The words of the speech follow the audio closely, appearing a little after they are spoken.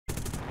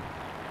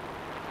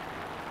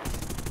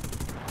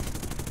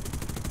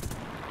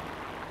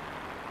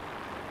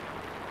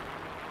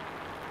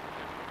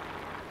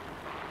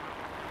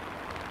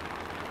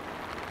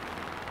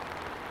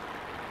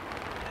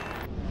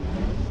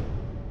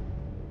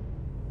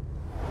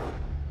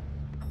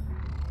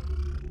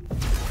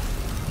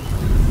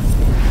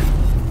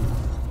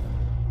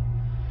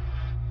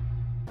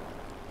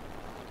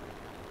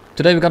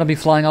Today we're going to be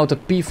flying out the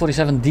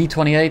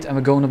P-47D-28 and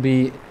we're going to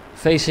be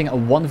facing a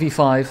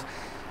 1v5,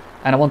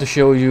 and I want to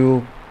show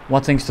you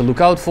what things to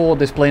look out for,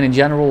 this plane in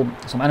general,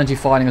 some energy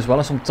fighting as well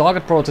as some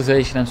target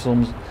prioritization and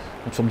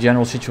some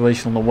general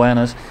situational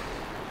awareness,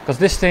 because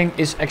this thing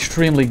is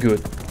extremely good.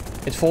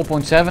 It's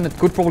 4.7, it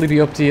could probably be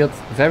up-tiered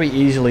very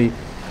easily,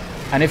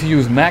 and if you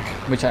use mech,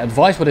 which I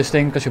advise for this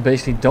thing because you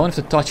basically don't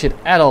have to touch it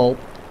at all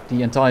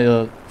the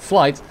entire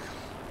flight,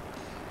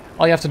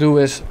 all you have to do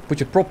is put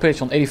your prop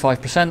pitch on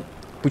 85%,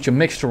 put your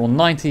mixture on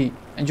 90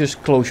 and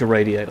just close your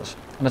radiators.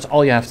 And that's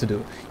all you have to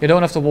do. You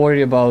don't have to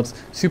worry about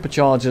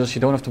superchargers,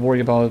 you don't have to worry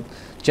about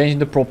changing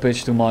the prop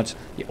pitch too much.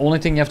 The only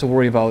thing you have to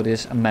worry about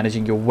is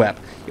managing your web.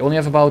 You only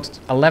have about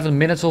 11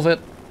 minutes of it.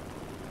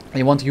 And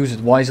you want to use it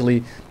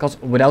wisely, because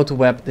without the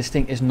web this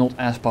thing is not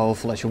as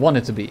powerful as you want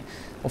it to be.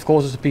 Of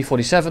course it's a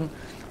P-47,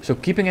 so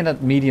keeping it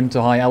at medium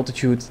to high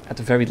altitude at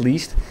the very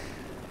least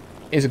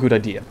is a good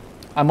idea.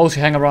 I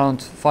mostly hang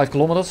around 5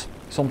 kilometers,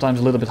 sometimes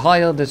a little bit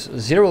higher. This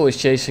Zero is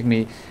chasing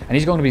me and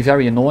he's going to be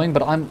very annoying,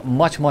 but I'm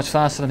much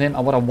faster than him,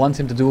 and what I want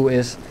him to do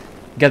is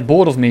get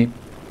bored of me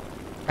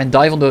and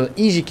dive on the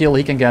easy kill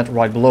he can get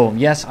right below him.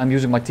 Yes, I'm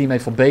using my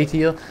teammate for bait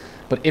here,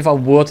 but if I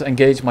were to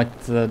engage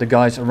the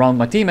guys around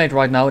my teammate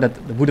right now that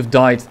would have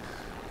died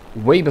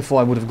way before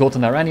I would have gotten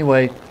there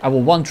anyway, I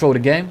will one throw the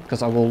game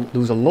because I will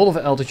lose a lot of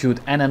altitude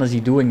and energy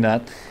doing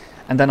that.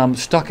 And then I'm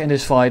stuck in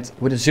this fight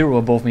with a Zero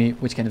above me,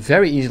 which can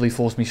very easily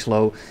force me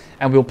slow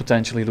and will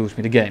potentially lose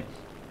me the game.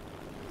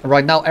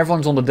 Right now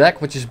everyone's on the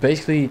deck, which is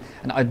basically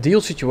an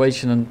ideal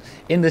situation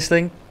in this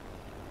thing,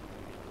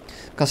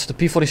 because the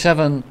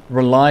P-47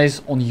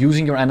 relies on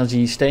using your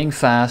energy, staying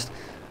fast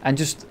and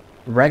just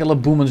regular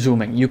boom and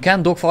zooming. You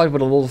can dogfight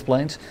with a lot of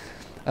planes.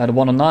 The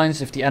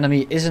 109s, if the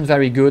enemy isn't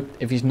very good,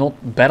 if he's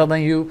not better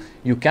than you,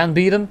 you can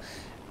beat him.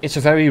 It's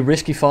a very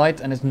risky fight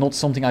and it's not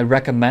something I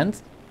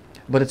recommend.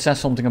 But it says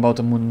something about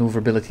the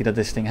maneuverability that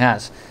this thing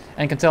has.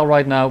 And you can tell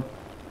right now,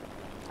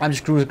 I'm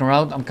just cruising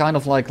around. I'm kind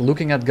of like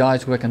looking at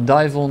guys who I can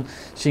dive on,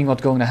 seeing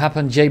what's going to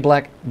happen. J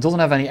Black doesn't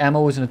have any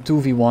ammo, he's in a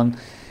 2v1.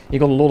 He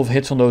got a lot of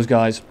hits on those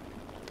guys.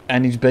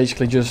 And he's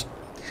basically just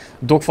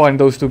dogfighting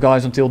those two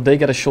guys until they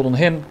get a shot on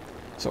him.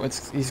 So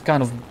he's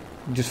kind of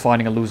just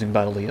fighting a losing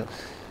battle here.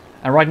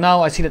 And right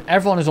now I see that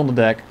everyone is on the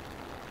deck.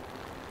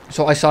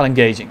 So I start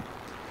engaging.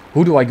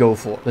 Who do I go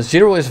for? The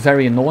Zero is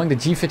very annoying. The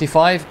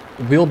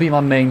G55 will be my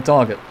main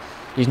target.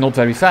 He's not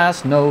very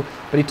fast, no,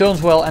 but he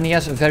turns well and he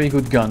has very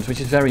good guns, which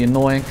is very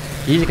annoying.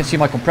 Here you can see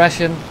my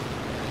compression.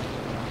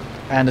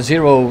 And the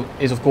Zero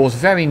is of course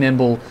very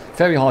nimble,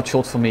 very hard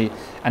shot for me.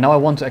 And now I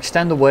want to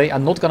extend away.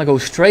 I'm not going to go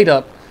straight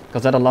up,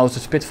 because that allows the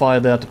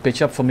Spitfire there to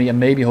pitch up for me and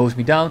maybe hose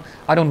me down.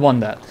 I don't want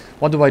that.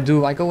 What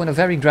do? I go in a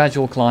very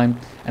gradual climb,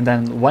 and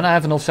then when I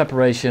have enough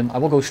separation, I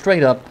will go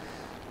straight up,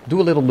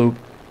 do a little loop.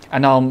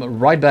 And now I'm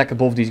right back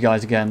above these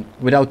guys again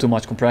without too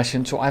much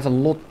compression. So I have a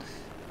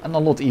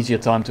lot easier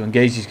time to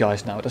engage these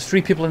guys now. There's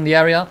 3 people in the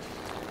area.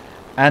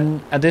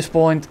 And at this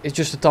point it's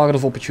just a target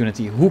of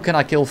opportunity. Who can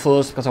I kill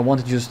first? Because I want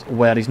to just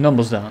wear these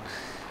numbers down.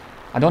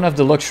 I don't have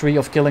the luxury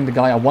of killing the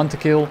guy I want to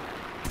kill.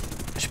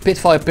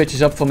 Spitfire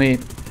pitches up for me.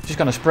 Just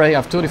gonna spray.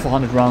 I have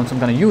 3400 rounds. I'm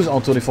gonna use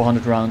all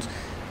 3400 rounds.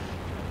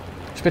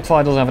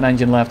 Spitfire doesn't have an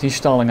engine left. He's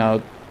stalling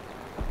out.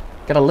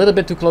 Got a little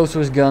bit too close to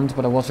his guns,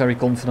 but I was very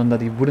confident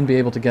that he wouldn't be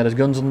able to get his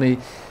guns on me.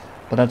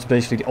 But that's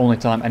basically the only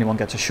time anyone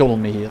gets a shot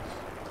on me here.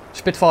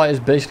 Spitfire is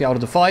basically out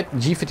of the fight.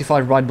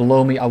 G55 right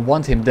below me. I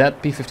want him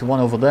dead. P51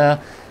 over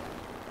there.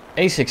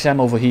 A6M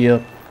over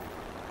here.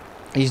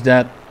 He's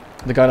dead.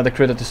 The guy that I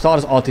crit at the start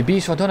is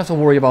RTB, so I don't have to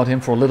worry about him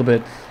for a little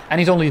bit. And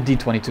he's only a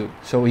D22,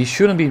 so he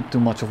shouldn't be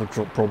too much of a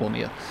problem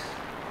here.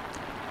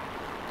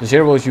 The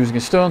Zero is using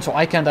his stern, so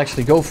I can't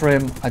actually go for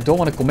him. I don't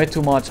want to commit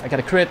too much. I get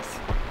a crit.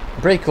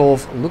 Break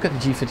off, look at the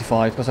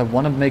G55, because I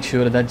want to make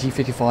sure that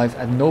G55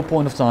 at no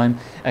point of time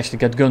actually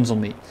get guns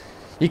on me.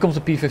 Here comes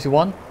the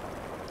P51.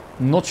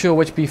 Not sure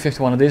which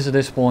P51 it is at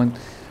this point,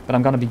 but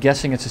I'm going to be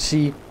guessing it's a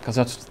C, because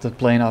that's the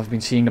plane I've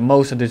been seeing the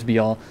most at this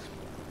BR.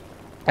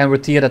 And we're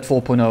tiered at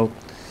 4.0,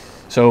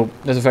 so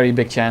there's a very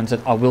big chance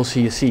that I will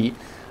see a C.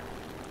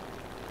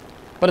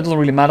 But it doesn't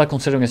really matter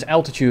considering his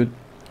altitude,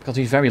 because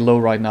he's very low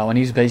right now and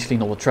he's basically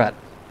not a threat.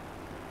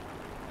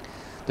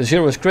 The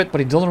Zero is crit, but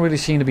he doesn't really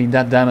seem to be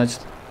that damaged.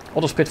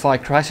 Other Spitfire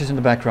crashes in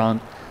the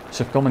background,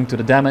 succumbing to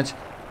the damage.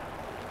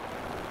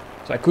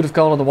 So I could have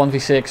called it a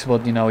 1v6,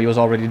 but you know, he was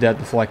already dead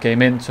before I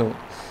came in, so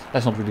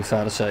that's not really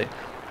fair to say.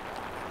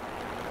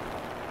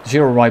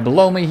 Zero right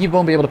below me, he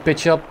won't be able to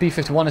pitch up.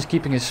 P51 is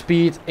keeping his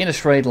speed in a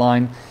straight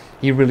line.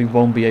 He really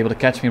won't be able to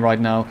catch me right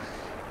now.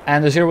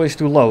 And the Zero is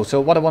too low,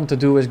 so what I want to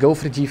do is go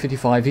for the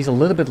G55. He's a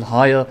little bit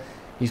higher,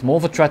 he's more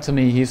of a threat to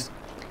me, he's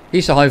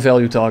a high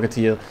value target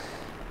here.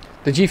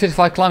 The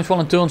G55 climbs well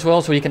and turns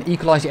well, so he can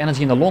equalize the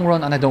energy in the long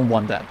run, and I don't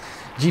want that.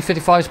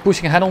 G55 is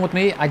pushing head on with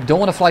me. I don't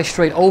want to fly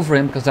straight over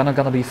him, because then I'm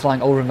going to be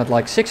flying over him at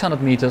like 600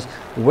 meters,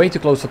 way too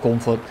close for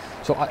comfort.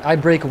 So I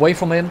break away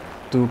from him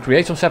to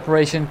create some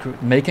separation,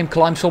 make him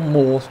climb some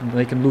more,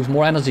 make him lose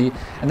more energy,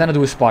 and then I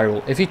do a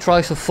spiral. If he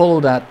tries to follow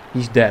that,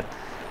 he's dead.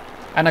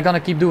 And I'm gonna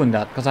keep doing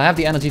that, because I have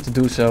the energy to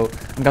do so.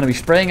 I'm gonna be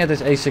spraying at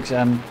this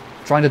A6M,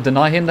 trying to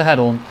deny him the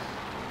head-on.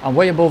 I'm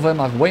way above him,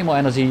 I have way more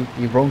energy,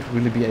 he won't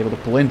really be able to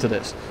pull into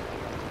this.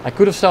 I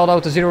could have stalled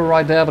out to 0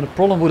 right there, but the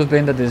problem would have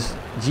been that this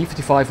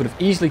G55 would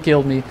have easily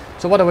killed me.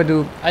 So what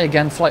do? I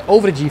again fly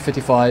over the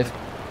G55,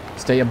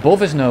 stay above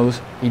his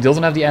nose. He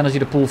doesn't have the energy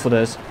to pull for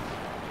this.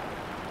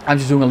 I'm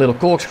just doing a little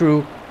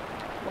corkscrew,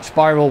 or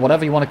spiral,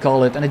 whatever you want to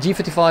call it. And the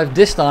G55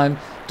 this time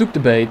took the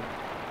bait.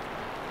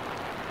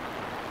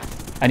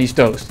 And he's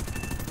toast.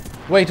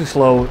 Way too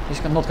slow,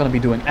 he's not going to be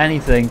doing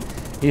anything.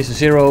 He's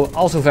 0,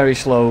 also very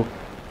slow.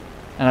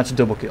 And that's a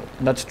double kill.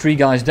 And that's 3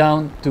 guys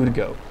down, 2 to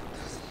go.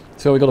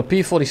 So we got a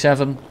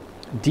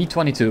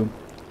P-47D-28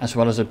 as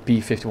well as a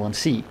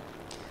P-51C.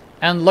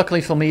 And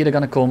luckily for me, they're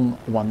gonna come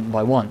one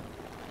by one.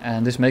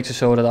 And this makes it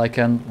so that I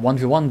can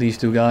 1v1 these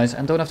 2 guys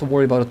and don't have to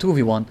worry about a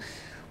 2v1,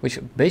 which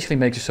basically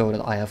makes it so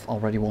that I have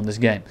already won this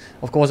game.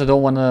 Of course, I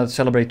don't want to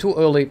celebrate too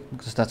early,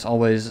 because that's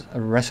always a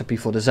recipe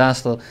for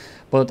disaster.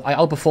 But I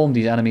outperformed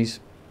these enemies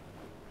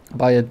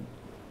by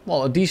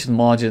a decent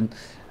margin.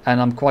 And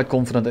I'm quite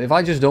confident that if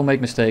I just don't make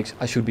mistakes,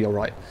 I should be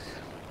alright.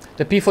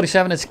 The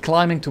P-47 is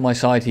climbing to my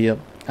side here.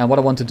 And what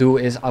I want to do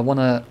is I want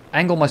to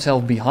angle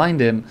myself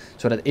behind him,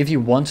 so that if he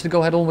wants to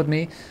go head on with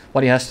me,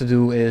 what he has to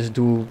do is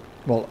do,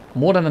 well,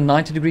 more than a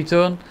 90-degree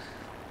turn.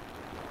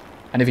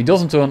 And if he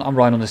doesn't turn, I'm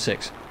right on the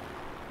 6.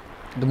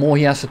 The more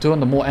he has to turn,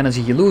 the more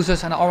energy he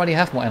loses. And I already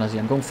have more energy.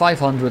 I'm going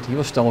 500. He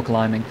was stall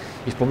climbing.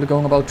 He's probably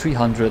going about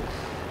 300.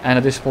 And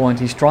at this point,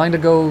 he's trying to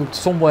go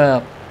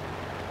somewhere,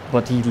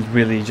 but he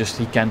really just,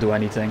 he can't do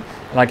anything.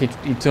 Like,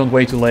 he turned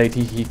way too late.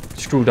 He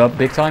screwed up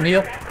big time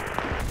here.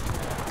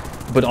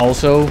 But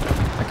also,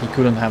 like, he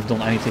couldn't have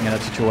done anything in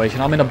that situation.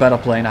 I'm in a better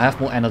plane, I have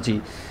more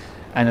energy.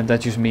 And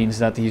that just means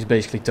that he's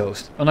basically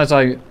toast. Unless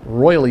I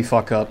royally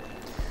fuck up.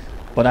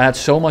 But I had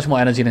so much more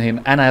energy than him,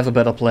 and I have a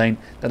better plane,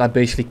 that I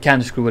basically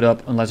can screw it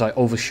up unless I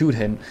overshoot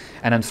him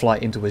and then fly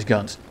into his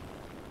guns.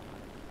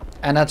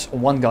 And that's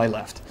 1 guy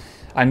left.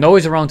 I know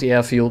he's around the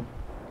airfield.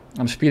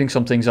 I'm speeding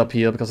some things up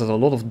here because there's a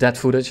lot of dead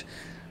footage.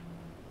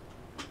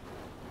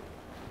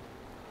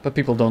 But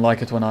people don't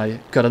like it when I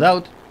cut it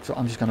out. So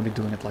I'm just going to be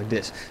doing it like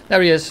this.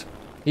 There he is.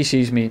 He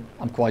sees me,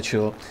 I'm quite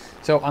sure.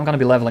 So I'm going to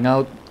be leveling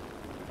out.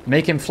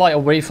 Make him fly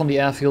away from the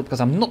airfield, because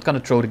I'm not going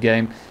to throw the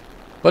game.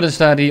 But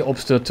instead he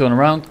opts to turn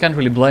around. Can't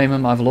really blame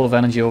him. I have a lot of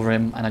energy over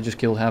him. And I just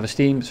killed half his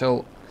team.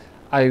 So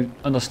I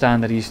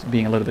understand that he's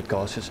being a little bit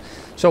cautious.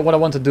 So what I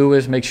want to do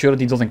is make sure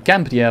that he doesn't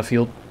camp the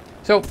airfield.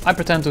 So I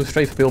pretend to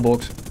strafe a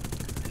pillbox.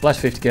 Plus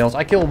 50 kills.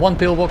 I killed 1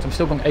 pillbox. I'm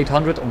still going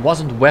 800. I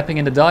wasn't webbing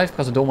in the dive,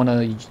 because I don't want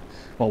to,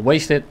 well,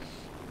 waste it.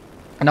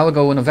 And now we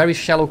go in a very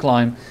shallow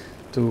climb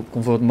to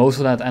convert most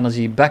of that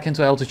energy back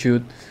into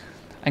altitude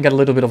and get a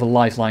little bit of a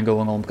lifeline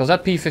going on, because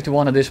that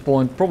P-51 at this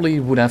point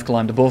probably would have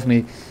climbed above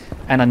me,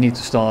 and I need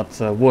to start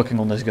working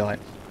on this guy.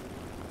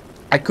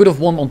 I could have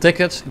won on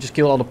tickets, just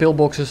kill all the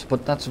pillboxes,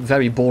 but that's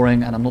very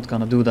boring and I'm not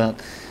gonna do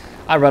that.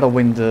 I'd rather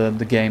win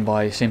the game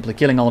by simply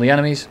killing all the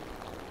enemies,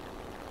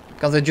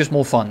 because they're just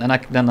more fun, and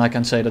then I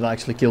can say that I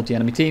actually killed the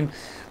enemy team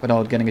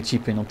without getting a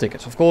cheap win on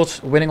tickets. Of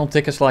course, winning on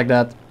tickets like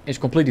that is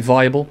completely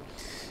viable.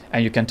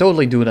 And you can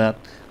totally do that,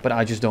 but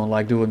I just don't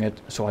like doing it,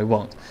 so I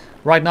won't.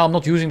 Right now I'm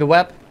not using the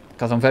web,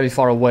 because I'm very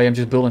far away. I'm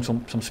just building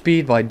some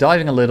speed by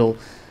diving a little.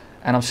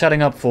 And I'm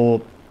setting up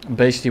for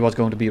basically what's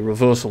going to be a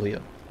reversal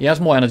here. He has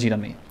more energy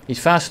than me. He's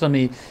faster than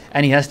me,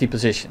 and he has the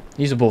position.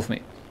 He's above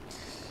me.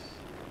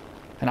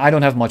 And I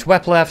don't have much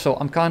web left, so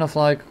I'm kind of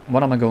like,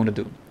 what am I going to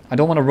do? I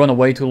don't want to run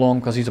away too long,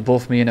 because he's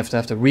above me, and if I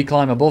have to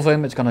reclimb above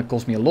him, it's going to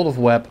cost me a lot of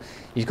web.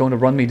 He's going to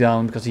run me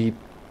down, because he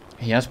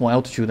has more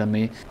altitude than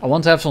me. I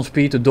want to have some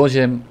speed to dodge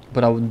him,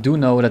 but I do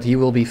know that he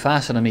will be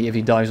faster than me if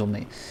he dives on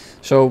me.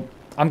 So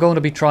I'm going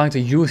to be trying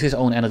to use his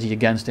own energy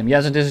against him.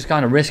 Yes, this is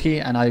kind of risky,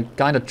 and I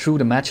kind of threw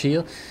the match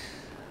here.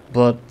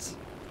 But,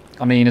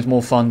 I mean, it's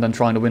more fun than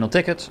trying to win on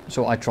tickets,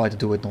 so I try to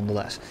do it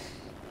nonetheless.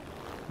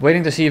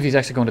 Waiting to see if he's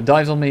actually going to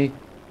dive on me.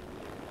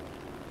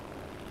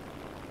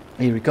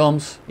 Here he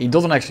comes. He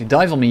doesn't actually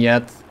dive on me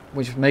yet,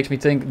 which makes me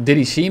think, did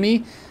he see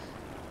me?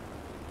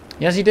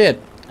 Yes, he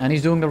did. And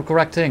he's doing the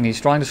correct thing.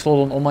 He's trying to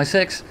slot on my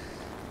 6.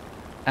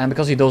 And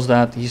because he does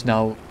that, he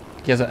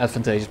has an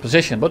advantageous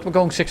position. But we're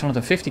going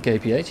 650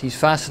 kph. He's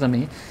faster than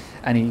me.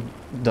 And he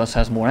thus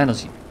has more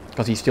energy.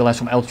 Because he still has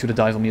some altitude to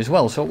dive on me as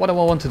well. So what do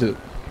I want to do?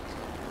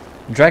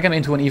 Drag him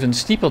into an even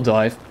steeper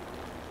dive.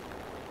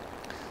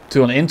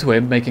 Turn into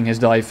him, making his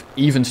dive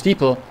even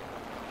steeper.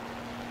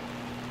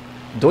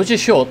 Dodge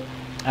his shot.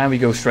 And we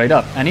go straight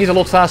up. And he's a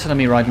lot faster than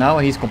me right now.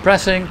 And he's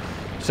compressing.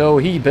 So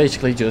he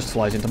basically just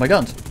flies into my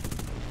guns.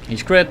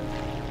 He's crit.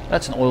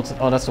 That's an oil.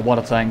 Oh, that's the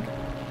water tank.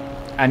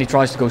 And he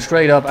tries to go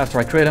straight up after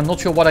I crit him.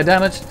 Not sure what I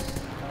damaged,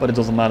 but it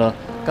doesn't matter.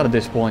 Because at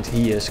this point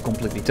he is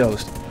completely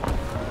toast.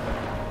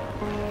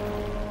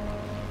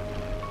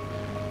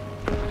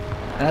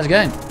 And that's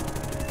game.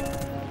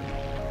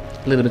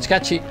 A little bit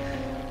sketchy,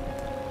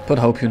 but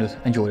I hope you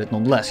enjoyed it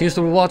nonetheless. Here's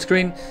the reward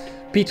screen.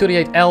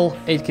 P-28L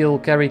 8 kill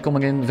carry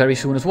coming in very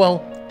soon as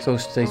well. So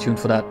stay tuned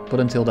for that.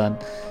 But until then,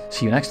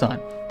 see you next time.